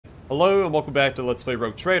Hello and welcome back to Let's Play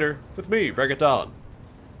Rogue Trader with me, Regaton.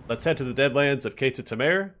 Let's head to the Deadlands of Cates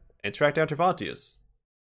Tamer and track down Tervantias.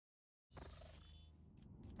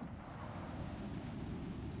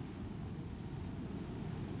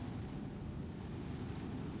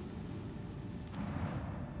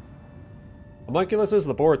 Haemonculus'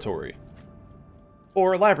 laboratory.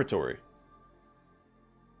 Or laboratory.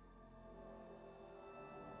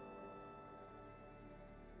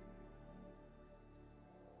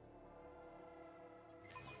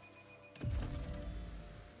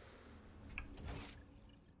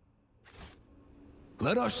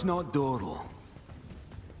 Let us not dawdle.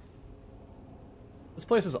 This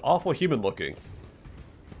place is awful human looking.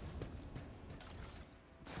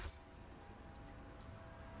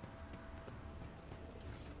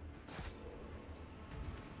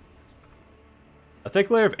 A thick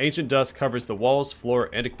layer of ancient dust covers the walls, floor,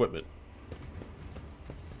 and equipment.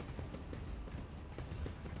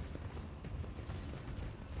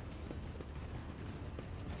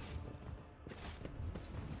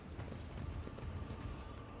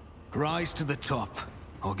 Rise to the top,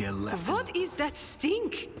 or get left. What is that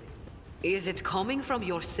stink? Is it coming from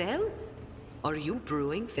your cell? Are you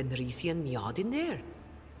brewing Fenrisian mead in there?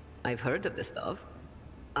 I've heard of the stuff.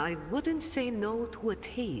 I wouldn't say no to a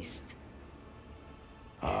taste.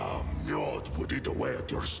 Mead would eat away at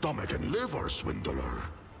your stomach and liver, swindler.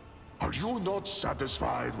 Are you not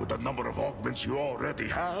satisfied with the number of augments you already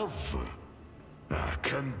have?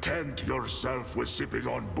 Content yourself with sipping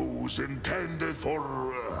on booze intended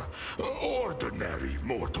for ordinary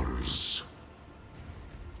mortals.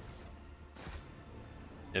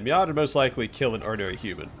 And mead would most likely kill an ordinary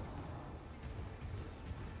human.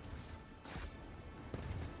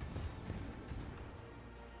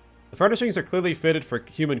 The furnishings are clearly fitted for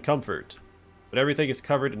human comfort, but everything is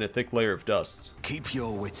covered in a thick layer of dust. Keep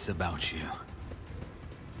your wits about you.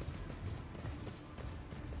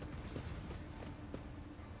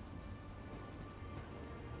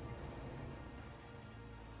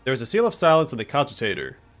 There is a seal of silence in the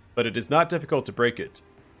cogitator, but it is not difficult to break it.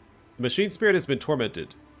 The machine spirit has been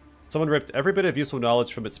tormented. Someone ripped every bit of useful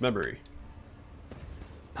knowledge from its memory.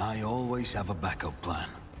 I always have a backup plan.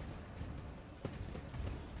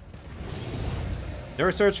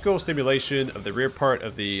 Neurosurgical stimulation of the rear part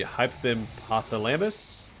of the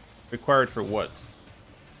hypothalamus? Required for what?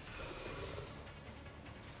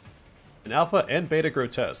 An alpha and beta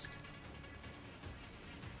grotesque.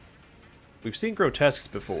 We've seen grotesques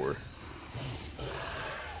before.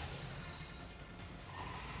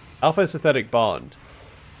 Alpha and synthetic bond.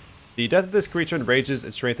 The death of this creature enrages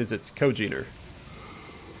and strengthens its cogener.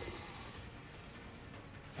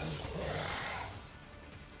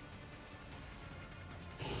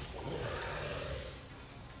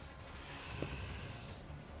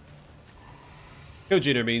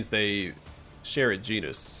 Cogener means they share a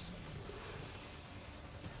genus.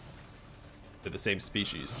 They're the same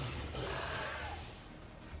species.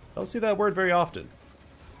 Don't see that word very often.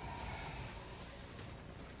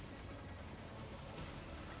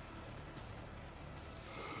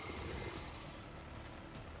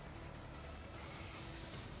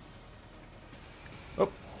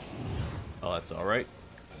 Oh. Oh, that's alright.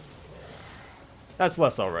 That's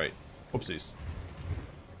less alright. Whoopsies.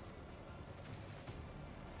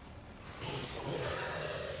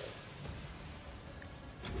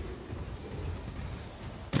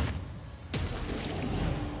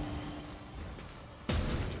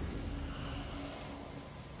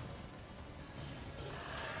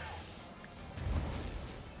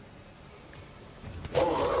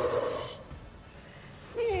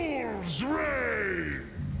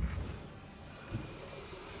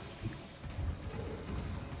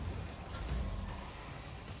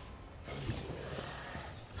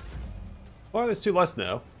 Well, there's two less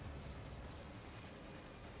now.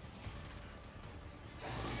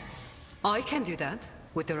 I can do that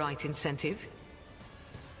with the right incentive.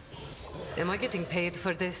 Am I getting paid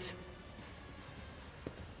for this?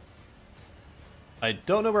 I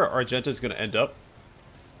don't know where Argenta's going to end up.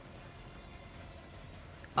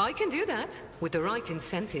 I can do that with the right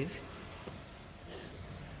incentive.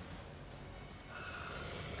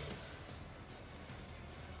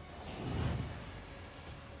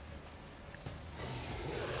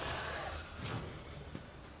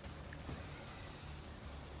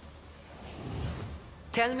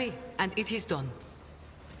 Tell me, and it is done.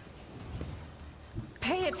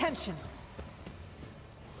 Pay attention.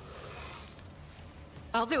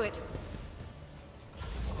 I'll do it.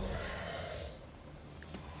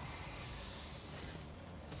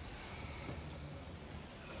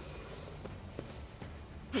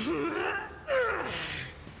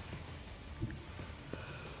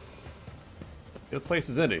 Good place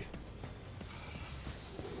as any.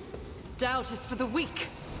 Doubt is for the weak.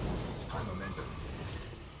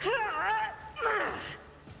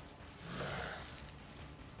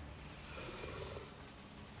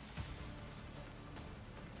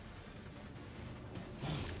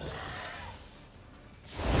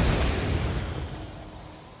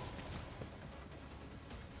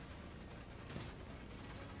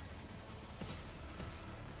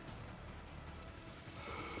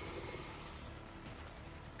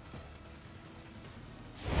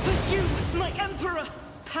 Emperor!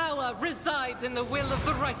 Power resides in the will of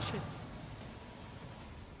the righteous.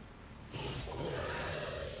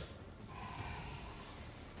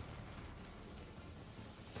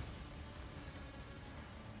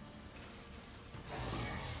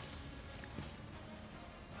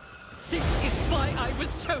 This is why I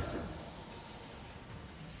was chosen.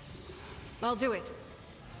 I'll do it.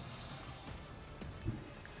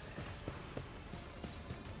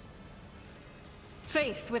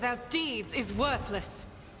 Faith without deeds is worthless.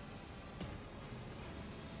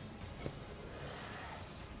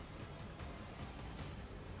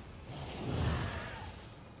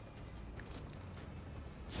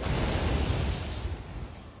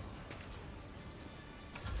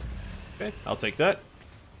 Okay, I'll take that.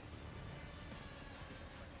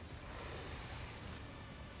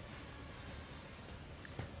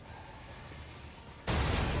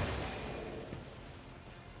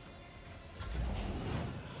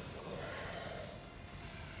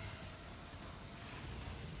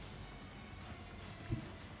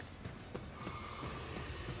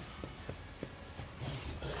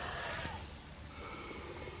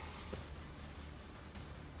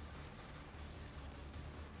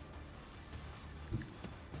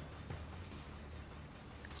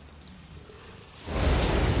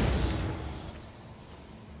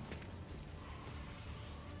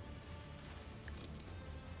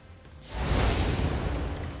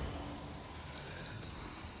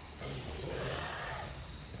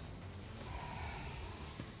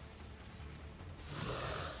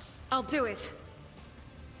 I'll do it.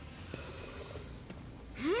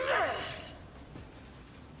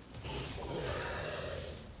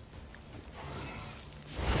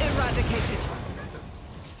 Eradicated.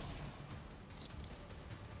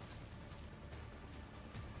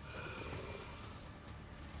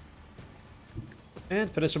 And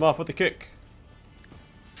finish him off with a kick.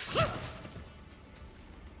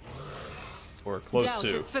 Or close Doubt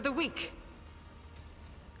to. is for the weak.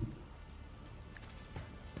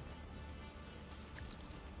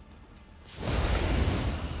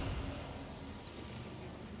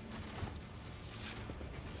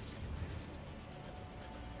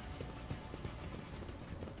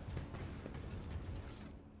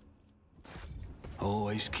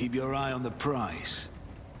 Always keep your eye on the prize.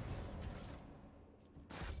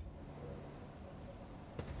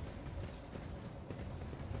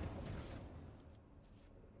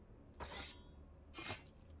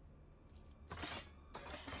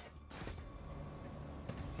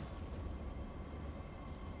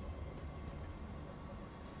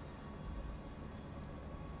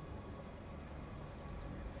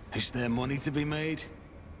 Is there money to be made?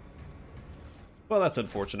 Well, that's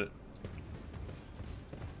unfortunate.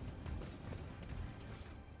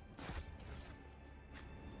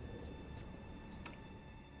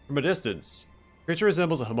 From a distance, the creature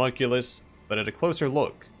resembles a homunculus, but at a closer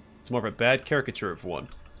look, it's more of a bad caricature of one.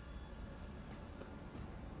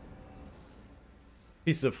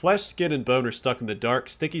 Pieces of flesh, skin, and bone are stuck in the dark,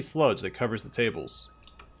 sticky sludge that covers the tables.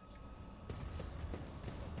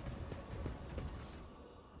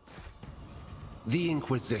 The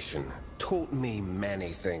Inquisition taught me many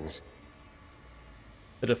things.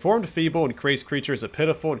 The deformed, feeble, and crazed creature is a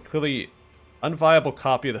pitiful and clearly unviable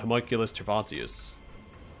copy of the homunculus Tervantias.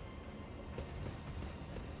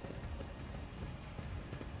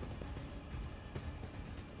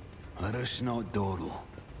 Let us not dawdle.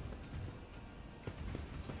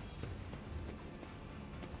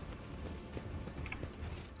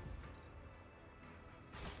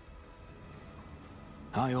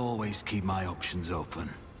 I always keep my options open.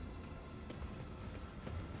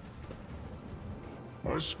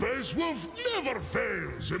 A space wolf never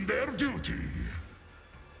fails in their duty.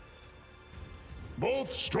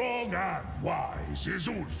 Both strong and wise is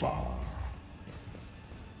Ulfar.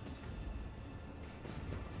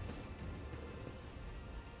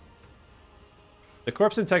 The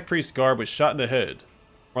corpse in Tech Priest's garb was shot in the head,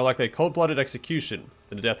 more likely a cold-blooded execution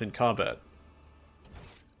than a death in combat.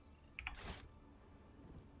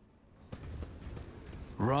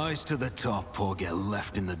 Rise to the top or get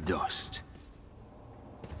left in the dust.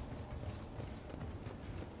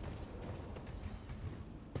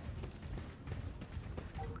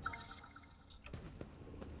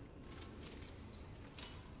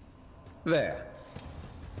 There.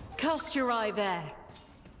 Cast your eye there.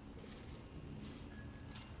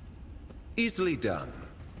 Easily done.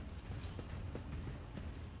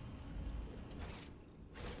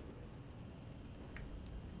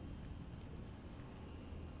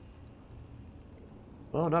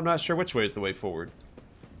 Well, and I'm not sure which way is the way forward.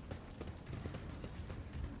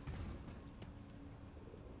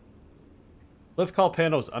 Lift call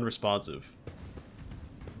panel is unresponsive.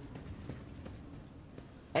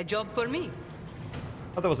 A job for me.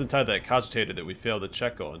 I thought that was entirely that cogitator that we failed to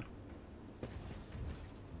check on.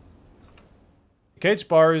 The cage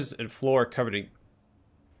bars and floor are covered in...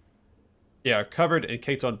 Yeah, are covered in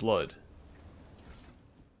caked on blood.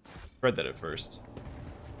 Read that at first.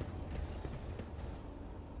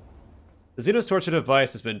 The Xenos torture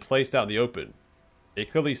device has been placed out in the open. It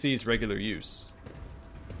clearly sees regular use.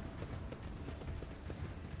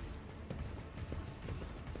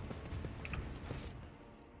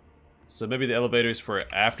 So maybe the elevators for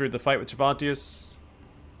after the fight with Tervantias?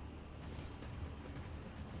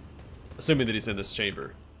 Assuming that he's in this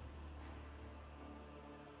chamber.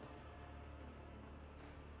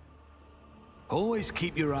 Always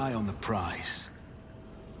keep your eye on the prize.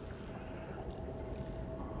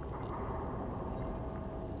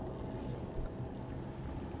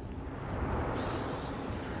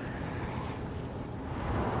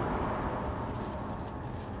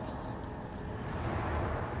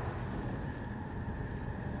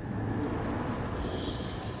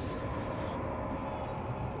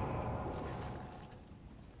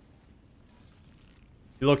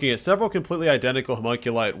 You're looking at several completely identical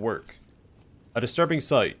homunculi at work. A disturbing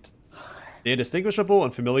sight. The indistinguishable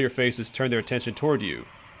and familiar faces turn their attention toward you,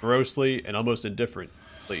 morosely and almost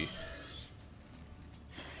indifferently.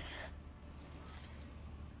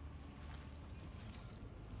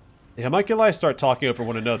 The homunculi start talking over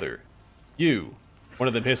one another. You, one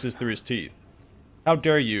of them hisses through his teeth. How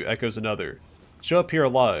dare you, echoes another. Show up here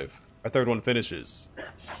alive, a third one finishes.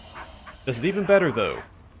 This is even better, though.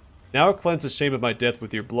 Now I'll cleanse the shame of my death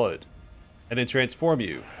with your blood, and then transform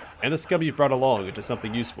you, and the scum you've brought along, into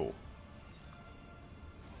something useful.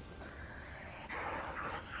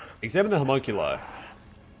 Examine the homunculi.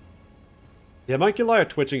 The homunculi are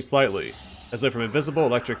twitching slightly, as though from invisible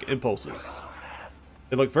electric impulses.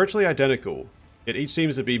 They look virtually identical, yet each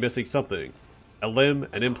seems to be missing something. A limb,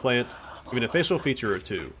 an implant, even a facial feature or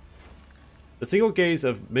two. The single gaze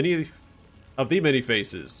of the many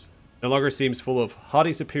faces no longer seems full of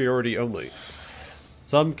haughty superiority only.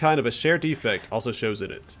 Some kind of a shared defect also shows in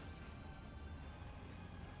it.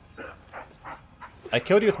 I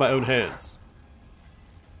killed you with my own hands.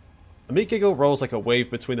 A meat giggle rolls like a wave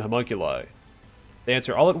between the homunculi. They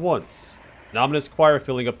answer all at once, an ominous choir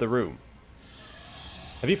filling up the room.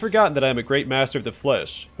 Have you forgotten that I am a great master of the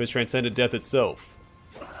flesh, who has transcended death itself?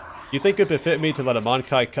 You think it befit me to let a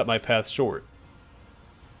Monkai cut my path short?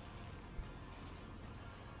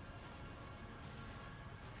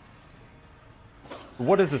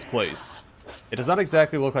 What is this place? It does not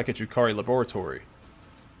exactly look like a Drukhari laboratory.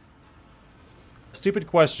 A stupid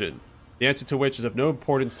question, the answer to which is of no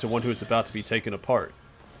importance to one who is about to be taken apart.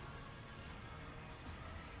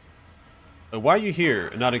 But why are you here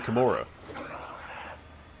and not in Kimura?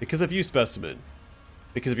 Because of you, specimen.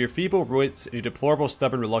 Because of your feeble wits and your deplorable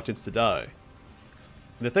stubborn reluctance to die.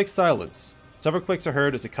 In the thick silence, several clicks are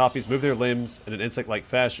heard as the copies move their limbs in an insect-like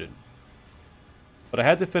fashion. But I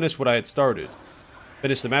had to finish what I had started.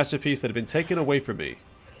 Finish the masterpiece that had been taken away from me.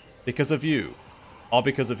 Because of you. All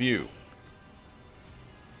because of you.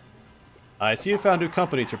 I see you found new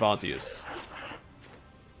company, Tervantias.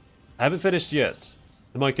 I haven't finished yet.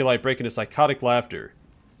 The homunculi break into psychotic laughter.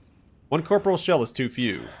 One corporal shell is too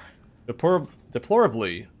few.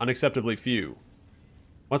 Deplorably, unacceptably few.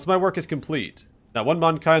 Once my work is complete, not one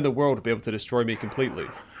Monkai in the world will be able to destroy me completely.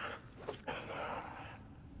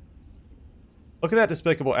 Look at that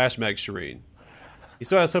despicable Ashmag Shireen. He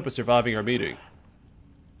still has hope of surviving our meeting.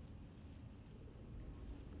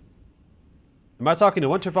 Am I talking to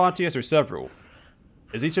one Tervantias or several?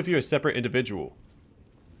 Is each of you a separate individual?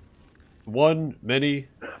 One? Many?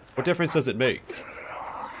 What difference does it make?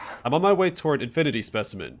 I'm on my way toward infinity,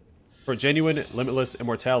 specimen. For genuine, limitless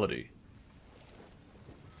immortality.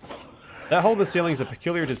 That hole in the ceiling is a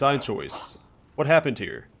peculiar design choice. What happened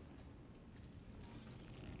here?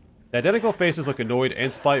 The identical faces look annoyed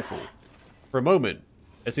and spiteful. For a moment,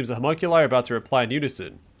 it seems the homunculi are about to reply in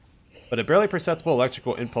unison, but a barely perceptible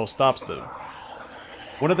electrical impulse stops them.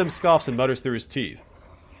 One of them scoffs and mutters through his teeth.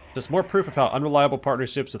 Just more proof of how unreliable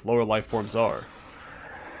partnerships with lower life forms are.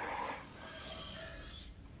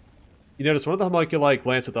 You notice one of the homunculi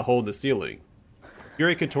glance at the hole in the ceiling.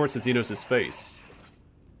 Fury contorts the Xenos' face.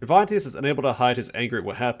 Tervantias is unable to hide his anger at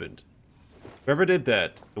what happened. Whoever did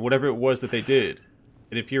that, and whatever it was that they did,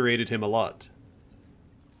 it infuriated him a lot.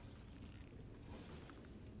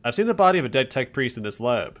 I've seen the body of a dead tech priest in this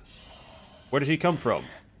lab. Where did he come from?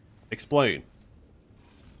 Explain.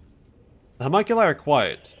 The homunculi are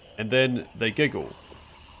quiet, and then they giggle.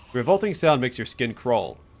 The revolting sound makes your skin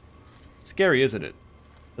crawl. Scary, isn't it?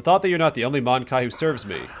 The thought that you're not the only Monkai who serves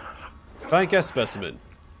me. Try and guess, specimen.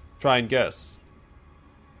 Try and guess.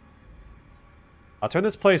 I'll turn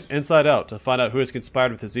this place inside out to find out who has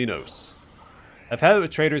conspired with the Xenos. I've had it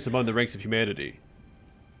with traitors among the ranks of humanity.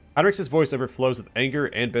 Heinrich's voice overflows with anger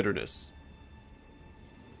and bitterness.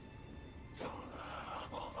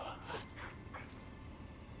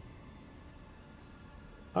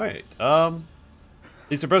 Alright,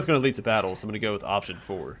 these are both going to lead to battle, so I'm going to go with option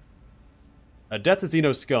 4. A death to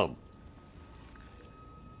Xeno scum.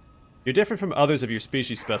 You're different from others of your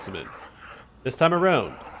species, specimen. This time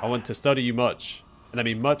around, I want to study you much, and I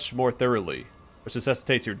mean much more thoroughly, which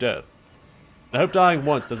necessitates your death. And I hope dying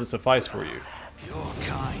once doesn't suffice for you. Your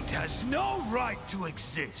kind has no right to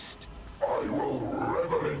exist. I will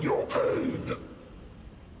revel in your pain.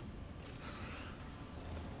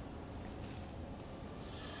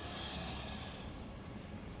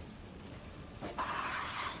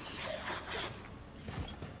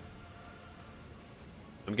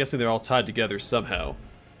 I'm guessing they're all tied together somehow.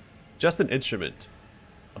 Just an instrument.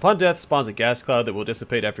 Upon death spawns a gas cloud that will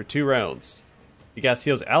dissipate after 2 rounds. The gas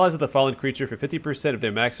heals allies of the fallen creature for 50% of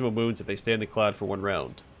their maximum wounds if they stay in the cloud for 1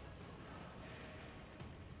 round.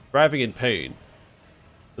 Thriving in pain.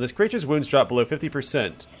 When this creature's wounds drop below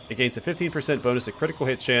 50%, it gains a 15% bonus to critical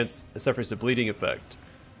hit chance and suffers a bleeding effect.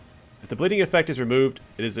 If the bleeding effect is removed,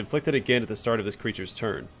 it is inflicted again at the start of this creature's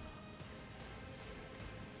turn.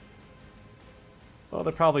 Well,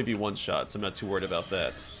 there'll probably be 1 shot, so I'm not too worried about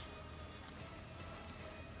that.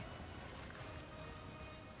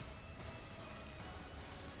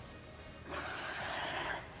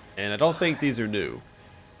 And I don't think these are new.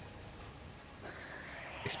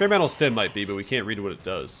 Experimental stim might be, but we can't read what it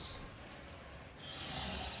does.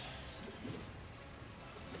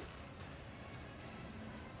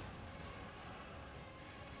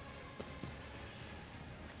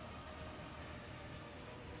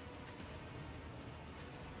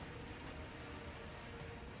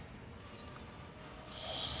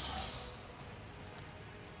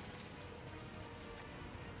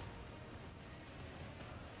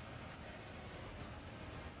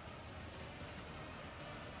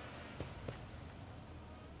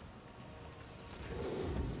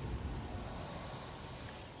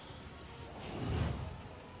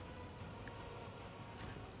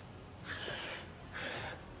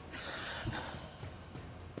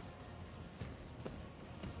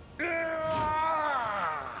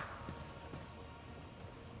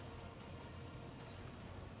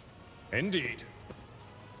 Indeed.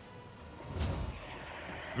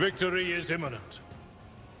 Victory is imminent.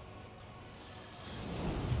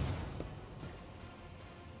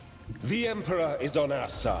 The Emperor is on our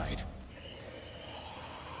side.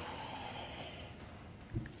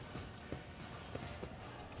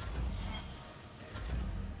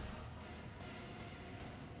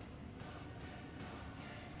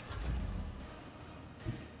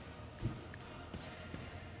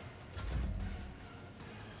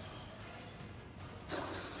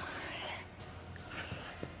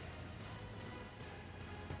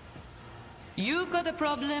 You've got a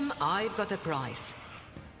problem, I've got a prize.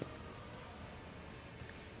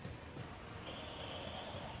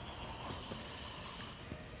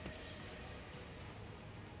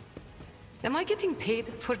 Am I getting paid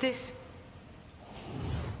for this?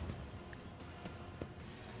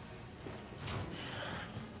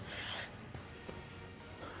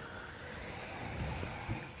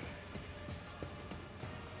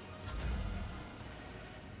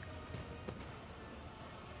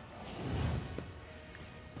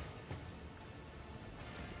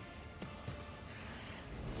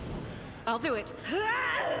 I'll do it.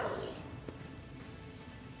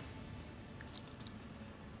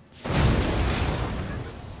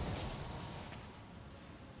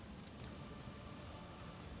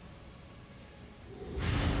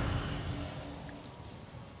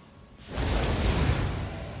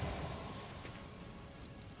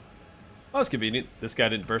 Well, that's convenient. This guy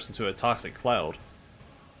didn't burst into a toxic cloud.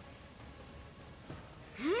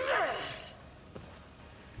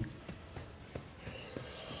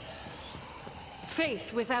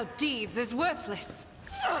 Faith without deeds is worthless.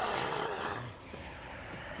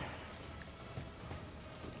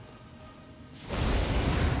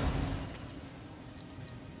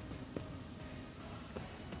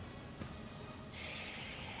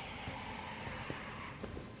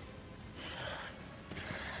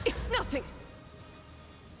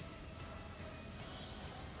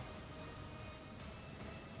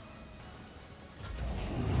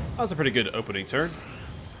 was a pretty good opening turn.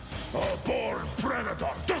 A born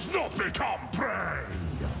predator does not become prey!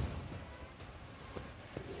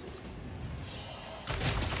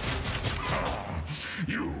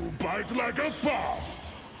 You bite like a bomb!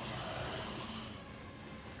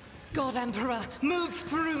 God Emperor, move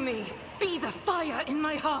through me! Be the fire in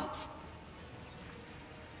my heart!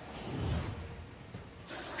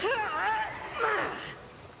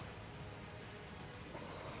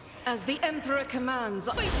 As the Emperor commands,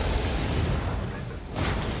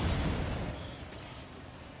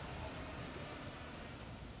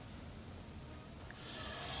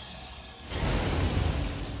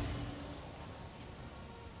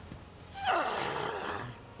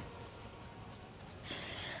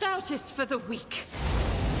 doubt is for the weak.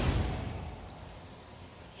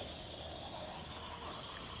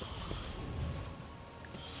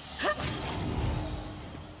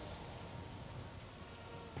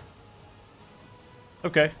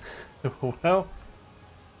 Okay. Well,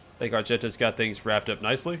 I think Argenta's got things wrapped up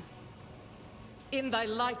nicely. In thy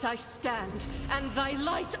light I stand, and thy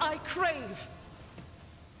light I crave.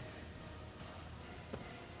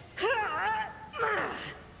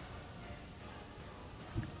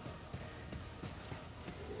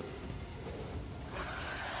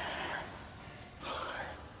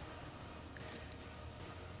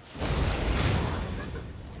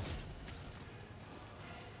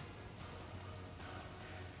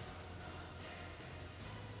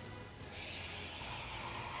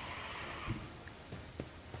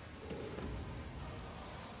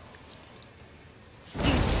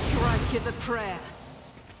 Is a prayer.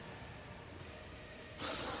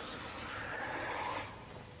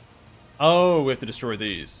 Oh, we have to destroy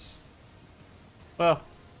these. Well,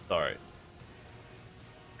 alright.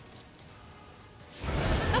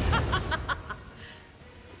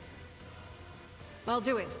 I'll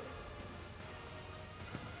do it.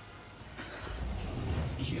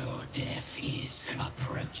 Your death is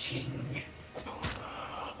approaching.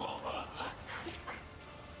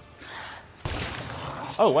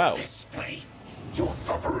 Oh, wow. This way, your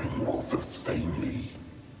suffering will sustain me.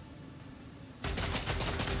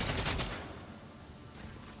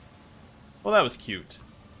 Well, that was cute.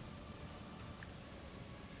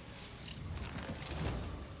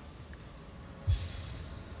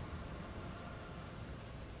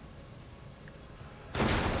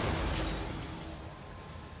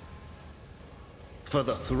 For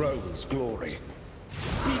the throne's glory.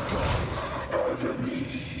 Be gone, enemy.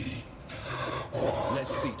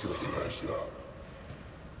 Let's see to it.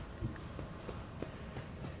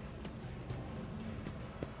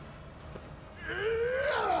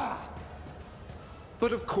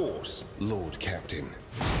 But of course, Lord Captain.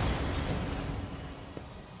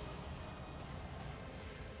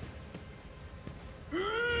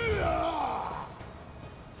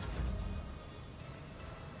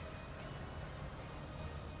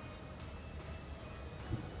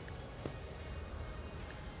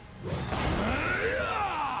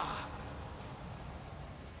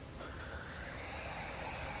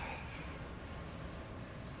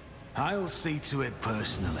 I'll see to it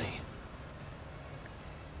personally.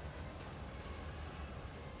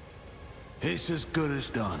 It's as good as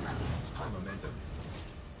done.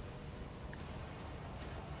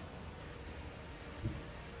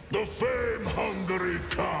 The fame-hungry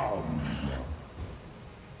come!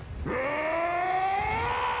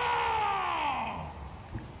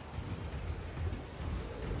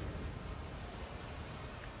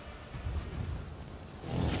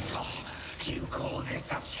 You call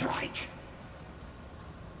this a strike?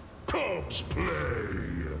 Cubs play!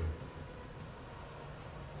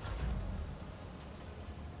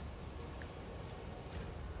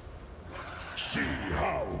 See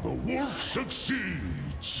how the wolf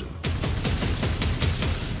succeeds!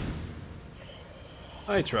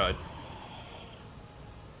 I tried.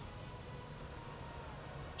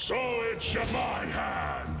 So it's my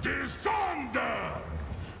hand is thunder!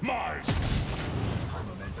 My...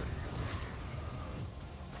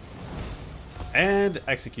 And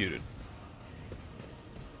executed.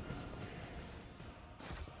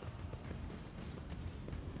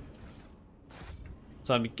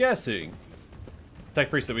 So I'm guessing Tech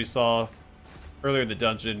Priest that we saw earlier in the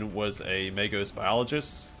dungeon was a Magos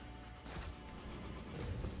biologist.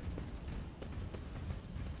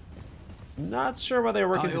 Not sure why they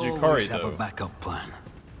were working I with Jukari always have though. a backup plan.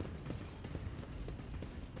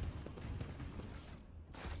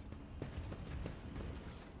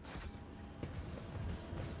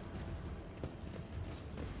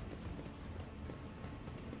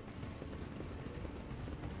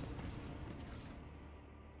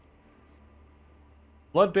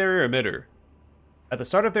 Blood barrier emitter. At the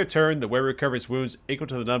start of their turn, the wearer recovers wounds equal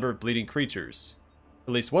to the number of bleeding creatures.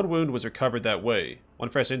 At least one wound was recovered that way. One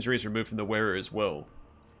fresh injury is removed from the wearer as well.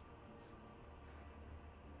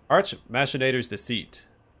 Arch Machinator's Deceit.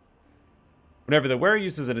 Whenever the wearer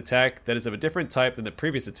uses an attack that is of a different type than the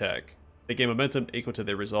previous attack, they gain momentum equal to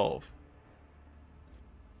their resolve.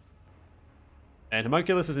 And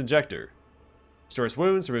Haemonculus' Injector. Restores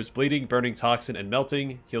wounds, removes bleeding, burning, toxin, and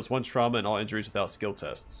melting, heals 1 trauma and all injuries without skill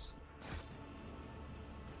tests.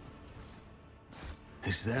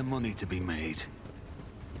 Is there money to be made?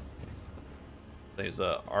 There's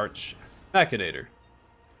Arch Machinator.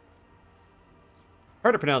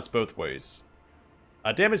 Hard to pronounce both ways.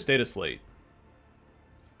 Damage data slate.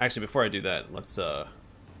 Actually, before I do that, let's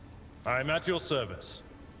I'm at your service.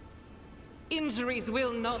 Injuries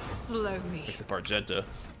will not slow me. mix up Argenta.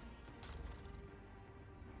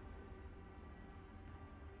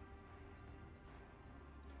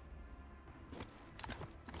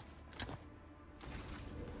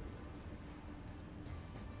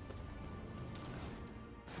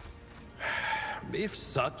 If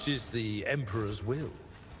such is the Emperor's will.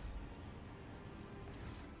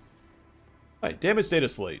 Alright, damage data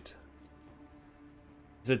slate.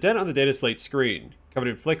 There's a dent on the data slate screen, covered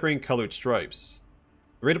in flickering colored stripes.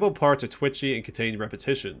 The readable parts are twitchy and contain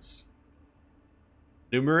repetitions.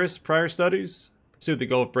 Numerous prior studies pursued the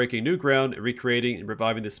goal of breaking new ground and recreating and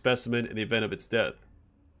reviving the specimen in the event of its death.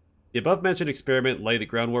 The above-mentioned experiment laid the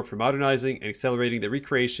groundwork for modernizing and accelerating the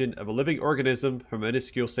recreation of a living organism from a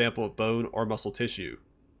minuscule sample of bone or muscle tissue.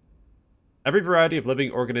 Every variety of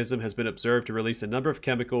living organism has been observed to release a number of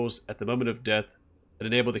chemicals at the moment of death that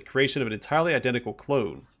enable the creation of an entirely identical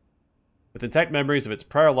clone, with intact memories of its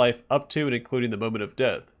prior life up to and including the moment of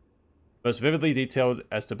death, most vividly detailed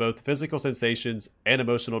as to both physical sensations and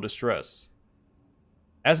emotional distress.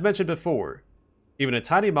 As mentioned before, even a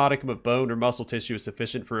tiny modicum of bone or muscle tissue is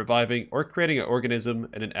sufficient for reviving or creating an organism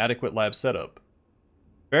in an adequate lab setup.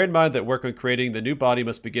 Bear in mind that work on creating the new body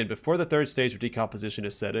must begin before the third stage of decomposition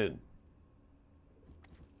is set in.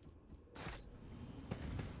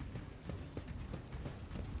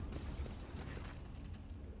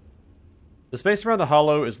 The space around the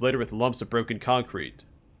hollow is littered with lumps of broken concrete.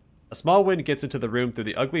 A small wind gets into the room through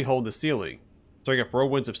the ugly hole in the ceiling, throwing up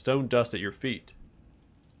whirlwinds of stone dust at your feet.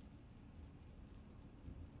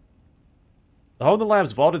 The hole in the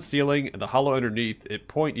lab's vaulted ceiling and the hollow underneath it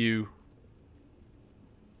point you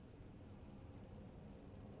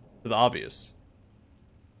to the obvious.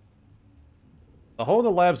 The hole in the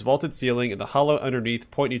lab's vaulted ceiling and the hollow underneath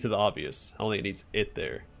point you to the obvious. Only it needs it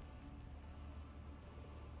there.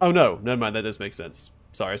 Oh no, never mind, that does make sense.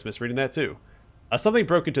 Sorry, I was misreading that too. Something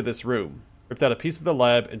broke into this room, ripped out a piece of the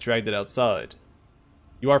lab, and dragged it outside.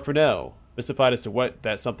 You are, for now, mystified as to what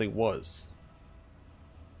that something was.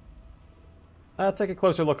 Take a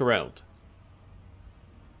closer look around.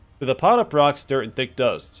 Through the piled up rocks, dirt, and thick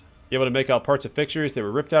dust, you're able to make out parts of fixtures that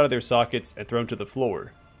were ripped out of their sockets and thrown to the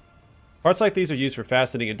floor. Parts like these are used for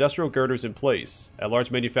fastening industrial girders in place at large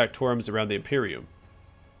manufactorums around the Imperium.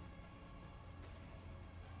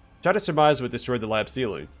 Try to surmise what destroyed the lab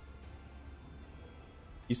ceiling.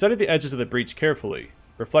 You study the edges of the breach carefully,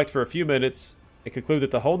 reflect for a few minutes, and conclude that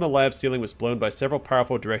the hole in the lab ceiling was blown by several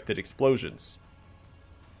powerful directed explosions.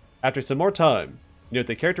 After some more time, you note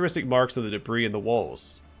the characteristic marks of the debris in the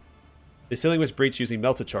walls. The ceiling was breached using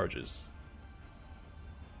melta charges.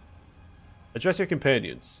 Address your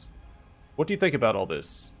companions. What do you think about all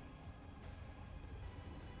this?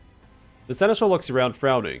 The seneschal looks around,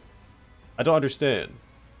 frowning. I don't understand.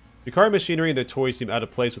 Drukhari machinery and their toys seem out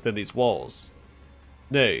of place within these walls.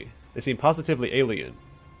 Nay, they seem positively alien.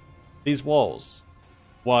 These walls.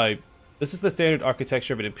 Why, this is the standard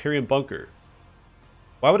architecture of an Imperium bunker.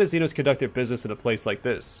 Why would Xenos conduct their business in a place like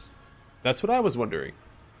this? That's what I was wondering.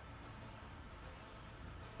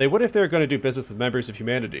 They would if they were going to do business with members of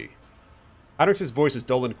humanity. Heinrich's voice is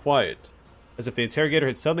dull and quiet, as if the interrogator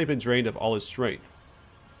had suddenly been drained of all his strength.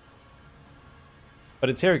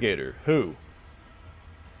 But interrogator, who?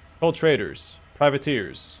 Cold traders,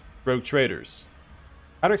 privateers, rogue traders.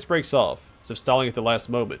 Heinrich breaks off, as if stalling at the last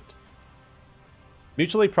moment.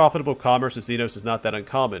 Mutually profitable commerce with Xenos is not that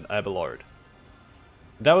uncommon, Abelard.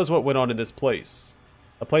 And that was what went on in this place.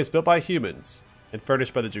 A place built by humans, and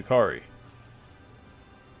furnished by the Drukhari.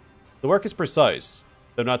 The work is precise,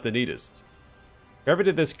 though not the neatest. Whoever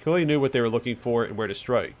did this clearly knew what they were looking for and where to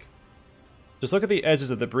strike. Just look at the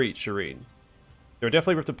edges of the breach, Shireen. They were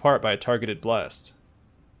definitely ripped apart by a targeted blast.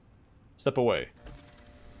 Step away.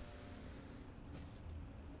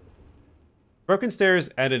 Broken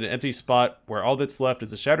stairs added an empty spot where all that's left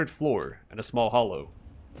is a shattered floor and a small hollow.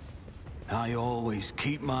 I always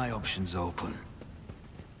keep my options open.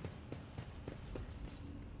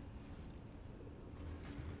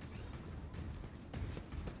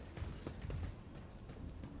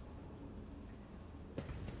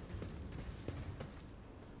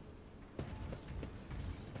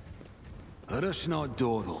 Let us not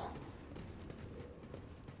dawdle.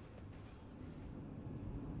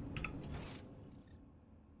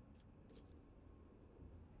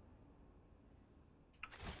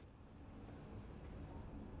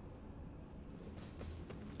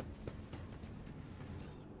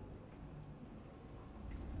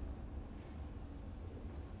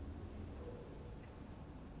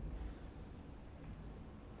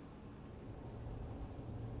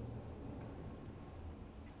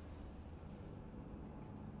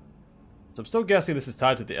 So I'm still guessing this is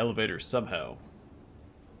tied to the elevator somehow.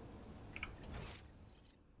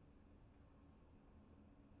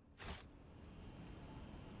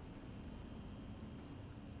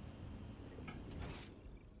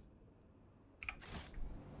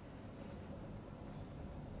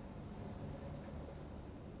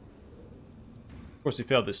 Of course, we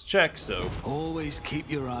failed this check, so... Always keep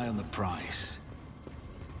your eye on the prize.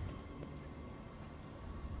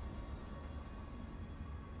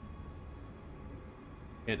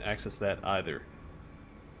 Can't access that either.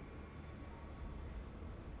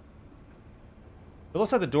 It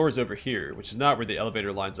looks like the door is over here, which is not where the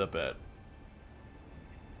elevator lines up at.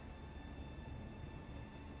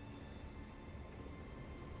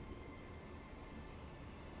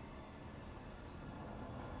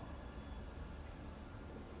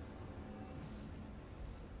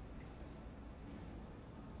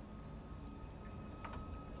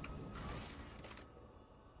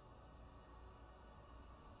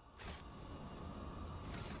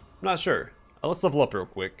 I'm not sure. Let's level up real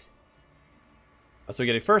quick. So we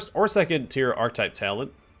get a first or second tier archetype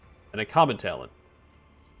talent, and a common talent.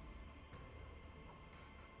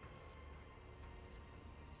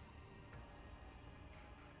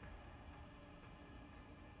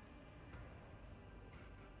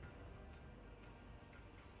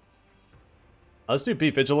 Let's do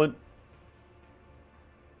Be Vigilant.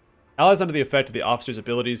 Allies under the effect of the officer's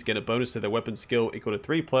abilities get a bonus to their weapon skill equal to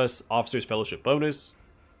 3 plus officer's fellowship bonus.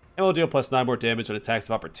 And will deal plus 9 more damage on attacks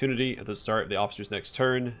of opportunity at the start of the officer's next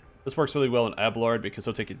turn. This works really well in Abelard because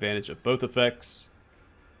he'll take advantage of both effects.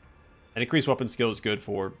 And increased weapon skill is good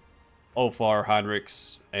for Ulfar,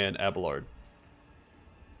 Heinrichs, and Abelard.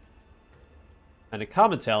 And a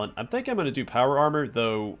common talent, I'm thinking I'm going to do power armor,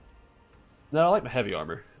 though... No, I like my heavy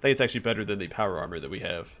armor. I think it's actually better than the power armor that we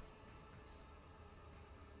have.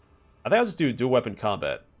 I think I'll just do dual weapon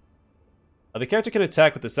combat. The character can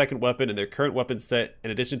attack with the second weapon in their current weapon set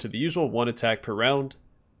in addition to the usual 1 attack per round.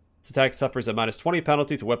 This attack suffers a minus 20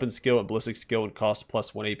 penalty to weapon skill and ballistic skill and costs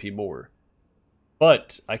plus 1 AP more.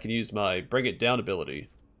 But I can use my Bring It Down ability.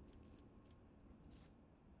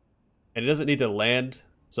 And it doesn't need to land,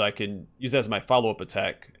 so I can use that as my follow-up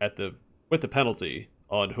attack with the penalty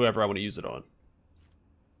on whoever I want to use it on.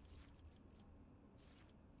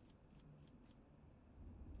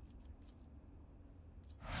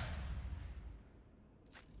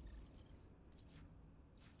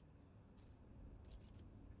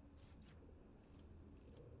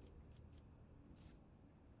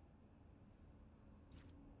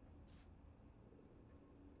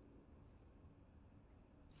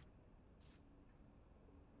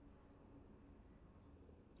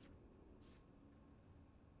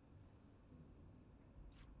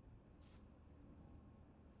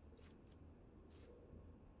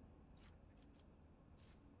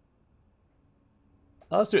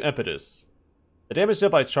 Let's do Impetus. The damage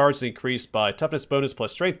dealt by charge is increased by toughness bonus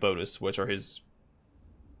plus strength bonus, which are his...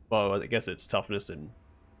 Well, I guess it's toughness and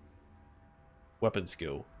weapon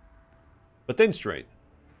skill. But then strength.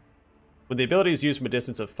 When the ability is used from a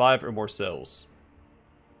distance of 5 or more cells.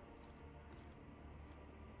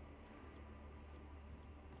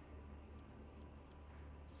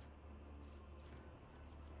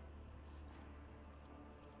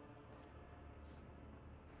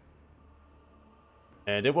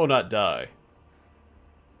 And it will not die.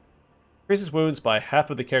 Increases wounds by half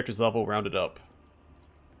of the character's level rounded up.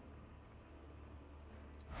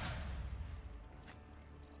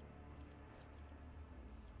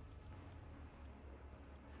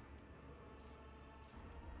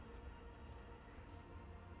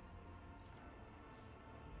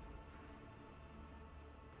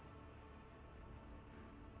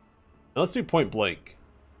 Now let's do Point Blank.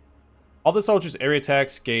 All the soldiers' area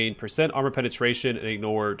attacks gain % armor penetration and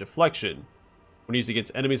ignore deflection when used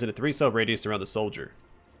against enemies in a 3-cell radius around the soldier.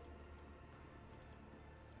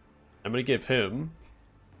 I'm going to give him...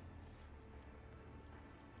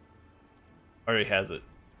 Already has it.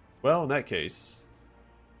 Well, in that case...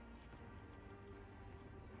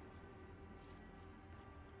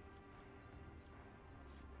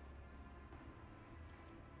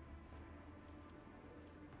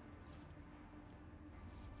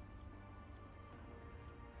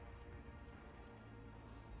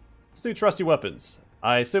 Let's do trusty weapons.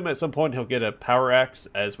 I assume at some point he'll get a power axe,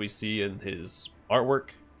 as we see in his artwork.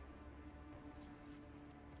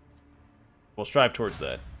 We'll strive towards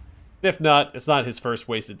that. If not, it's not his first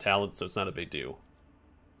wasted talent, so it's not a big deal.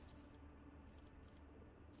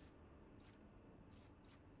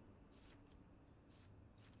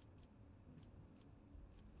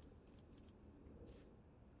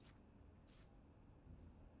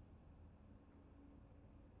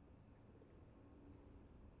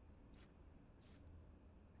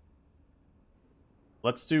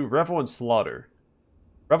 Let's do Revel and Slaughter.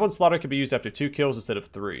 Revel and Slaughter can be used after 2 kills instead of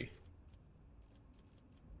 3.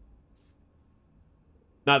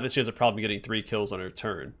 Not that she has a problem getting 3 kills on her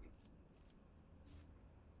turn.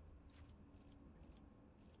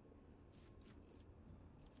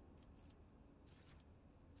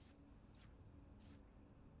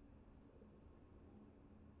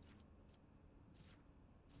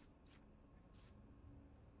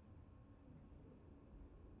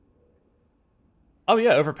 Oh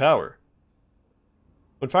yeah, overpower.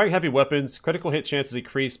 When firing heavy weapons, critical hit chance is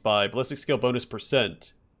increased by ballistic skill bonus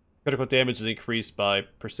 %. Critical damage is increased by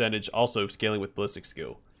percentage, also scaling with ballistic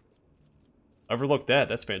skill. Overlook that,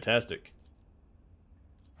 that's fantastic.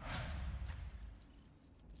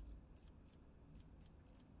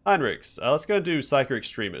 Heinrichs, let's go and do Psyker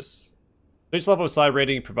Extremis. Each level of side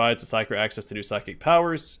rating provides a Psyker access to new psychic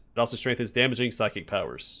powers. It also strengthens damaging psychic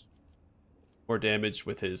powers. More damage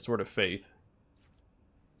with his Sword of Faith.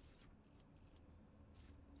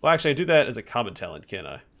 Well, actually, I do that as a common talent, can't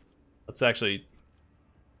I? Let's actually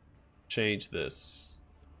change this.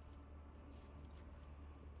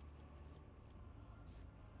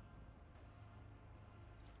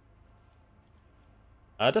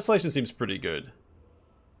 Desolation seems pretty good.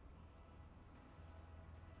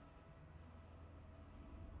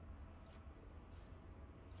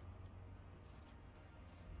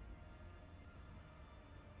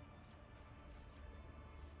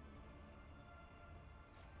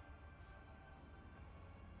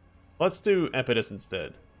 Let's do Impetus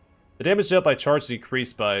instead. The damage dealt by charge is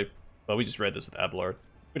increased by... Well, we just read this with Abelard.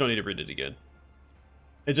 We don't need to read it again.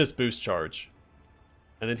 It just boosts charge.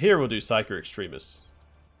 And then here we'll do Psyker Extremis.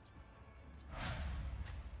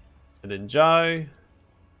 And then Jai.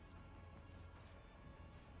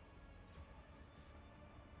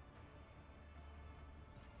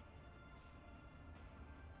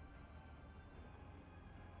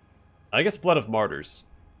 I guess Blood of Martyrs.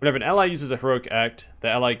 Whenever an ally uses a heroic act, the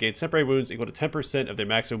ally gains temporary wounds equal to 10% of their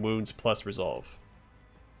maximum wounds plus resolve.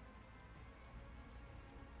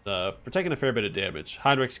 We're taking a fair bit of damage.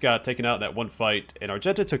 Heinrichs got taken out in that one fight, and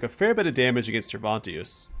Argenta took a fair bit of damage against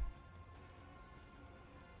Tervantias.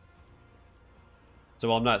 So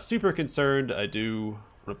while I'm not super concerned, I do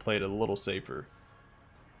want to play it a little safer.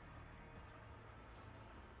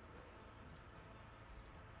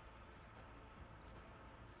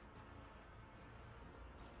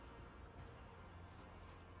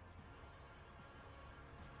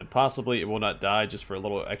 And possibly it will not die just for a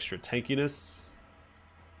little extra tankiness.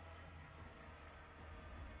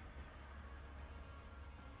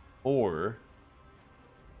 Or...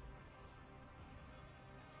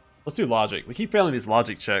 let's do logic. We keep failing these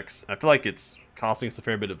logic checks. I feel like it's costing us a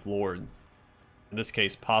fair bit of lore. In this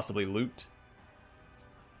case, possibly loot.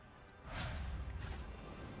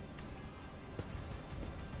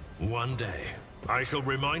 One day, I shall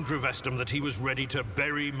remind Rivestum that he was ready to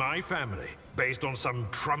bury my family based on some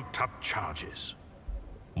trumped-up charges.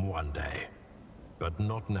 One day. But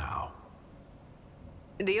not now.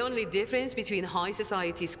 The only difference between high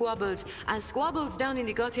society squabbles and squabbles down in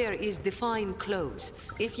the gutter is define clothes.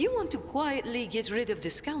 If you want to quietly get rid of the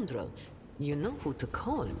scoundrel, you know who to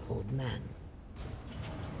call, old man.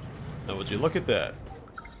 Now would you look at that?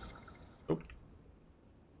 Oop.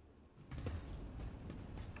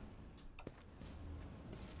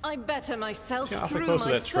 I better myself Get awfully through close to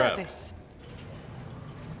my that trap. service.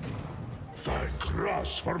 Thank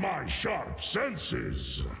Russ for my sharp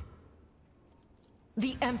senses.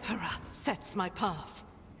 The Emperor sets my path.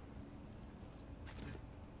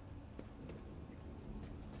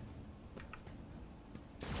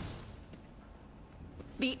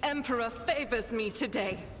 The Emperor favors me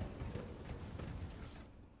today.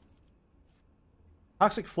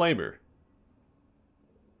 Toxic Flamer.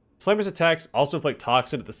 Flamer's attacks also inflict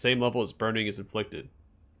toxin at the same level as burning is inflicted.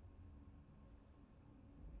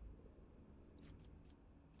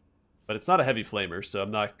 But it's not a heavy flamer, so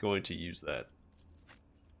I'm not going to use that.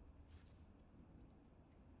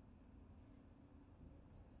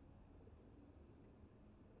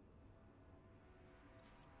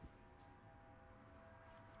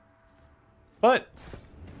 But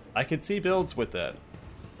I can see builds with that.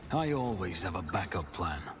 I always have a backup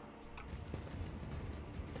plan.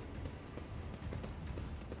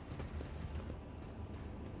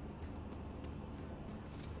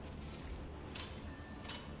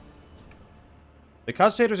 The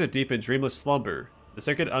cogitators are deep in dreamless slumber. The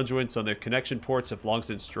circuit unguents on their connection ports have long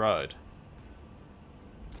since dried.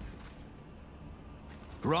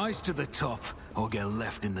 Rise to the top, or get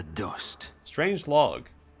left in the dust. Strange log.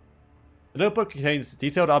 The notebook contains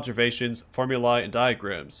detailed observations, formulae, and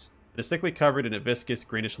diagrams. It is thickly covered in a viscous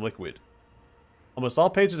greenish liquid. Almost all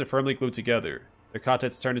pages are firmly glued together, their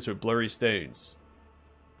contents turned into blurry stains.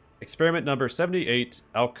 Experiment number 78,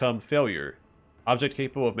 outcome failure. Object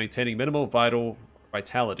capable of maintaining minimal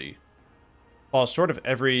vitality. Falls short of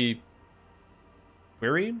every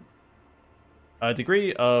querying? A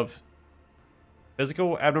degree of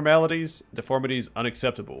physical abnormalities, deformities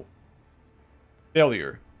unacceptable.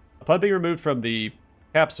 Failure. Upon being removed from the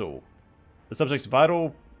capsule, the subject's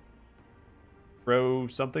vital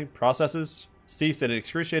processes cease in an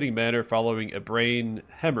excruciating manner following a brain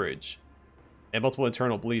hemorrhage and multiple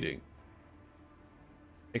internal bleeding.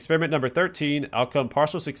 Experiment number 13, outcome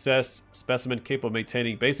partial success, specimen capable of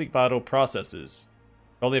maintaining basic vital processes,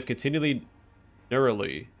 only if continually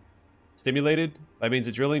neurally stimulated by means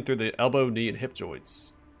of drilling through the elbow, knee, and hip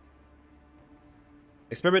joints.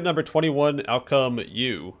 Experiment number 21, outcome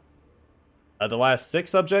U. The last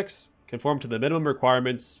 6 subjects conform to the minimum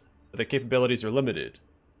requirements, but their capabilities are limited.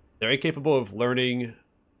 They're incapable of learning,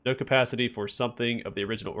 no capacity for something of the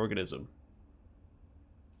original organism.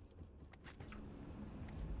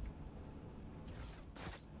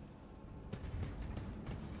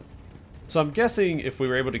 So I'm guessing if we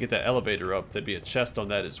were able to get that elevator up, there'd be a chest on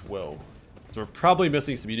that as well. So we're probably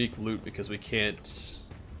missing some unique loot because we can't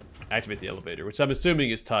activate the elevator, which I'm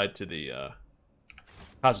assuming is tied to the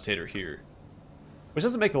cogitator here. Which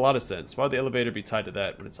doesn't make a lot of sense. Why would the elevator be tied to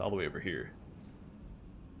that when it's all the way over here?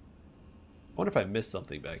 I wonder if I missed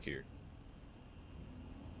something back here.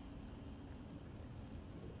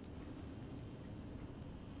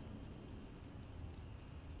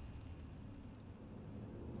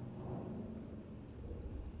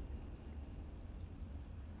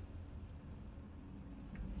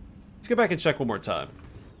 Let's go back and check one more time.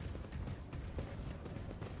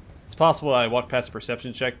 It's possible I walked past a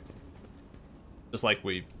perception check, just like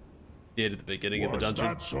we did at the beginning of the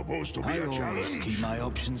dungeon. Was that supposed to be I a always challenge? keep my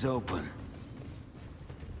options open.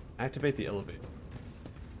 Activate the elevator.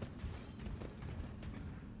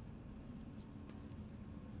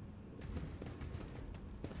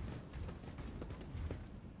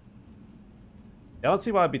 I don't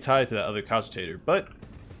see why I'd be tied to that other cogitator, but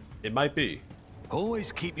it might be.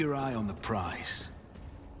 Always keep your eye on the prize.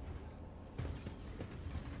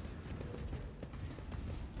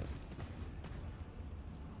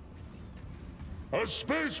 A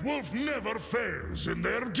space wolf never fails in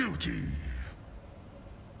their duty.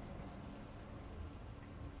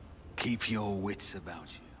 Keep your wits about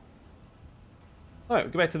you. Alright,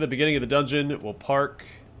 we'll go back to the beginning of the dungeon. We'll park.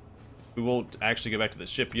 We won't actually go back to the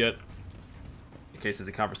ship yet, in case there's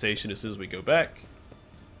a conversation as soon as we go back.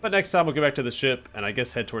 But next time we'll go back to the ship and I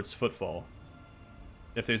guess head towards Footfall.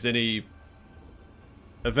 If there's any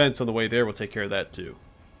events on the way there, we'll take care of that too.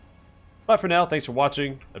 But for now, thanks for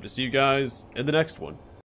watching. Hope to see you guys in the next one.